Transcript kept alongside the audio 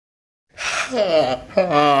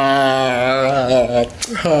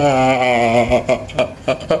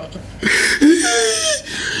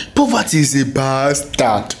Poverty is a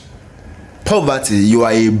bastard. Poverty, you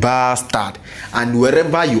are a bastard. And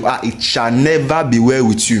wherever you are, it shall never be well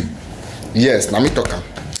with you. Yes, let me talk.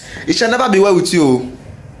 It shall never be well with you.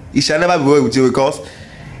 It shall never be well with you because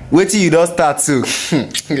wait till you don't start to.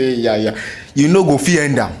 yeah. You know go fi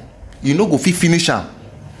end them. You know go fi finish them.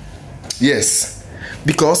 Yes.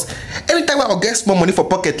 Because anytime I'll get small money for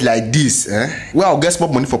pocket like this, where I'll get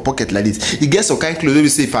small money for pocket like this, you get some kind of clothes. Let me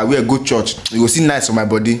say if I wear a good church, you will see nice on my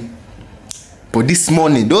body. But this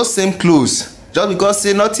morning, those same clothes, just because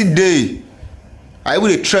say naughty day, I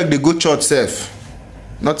will trek the good church self.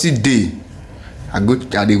 Naughty day, I wear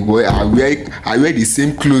the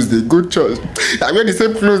same clothes they go church. I wear the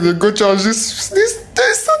same clothes they go church this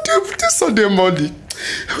Sunday morning.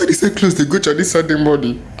 I wear the same clothes they go church this Sunday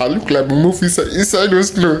morning. I look like a movie inside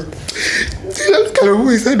those clothes. I look like a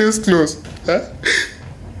movie inside those clothes.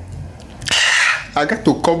 I got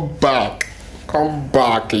to come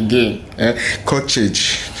back again. Cut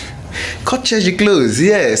change the clothes.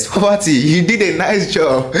 Yes, poverty, you did a nice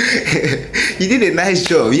job. You did a nice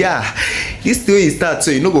job. Yeah, this the way you start,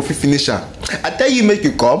 so you no go finish am. I tell you make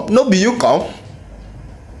you come, no be you come.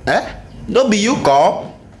 No be you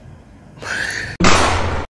come.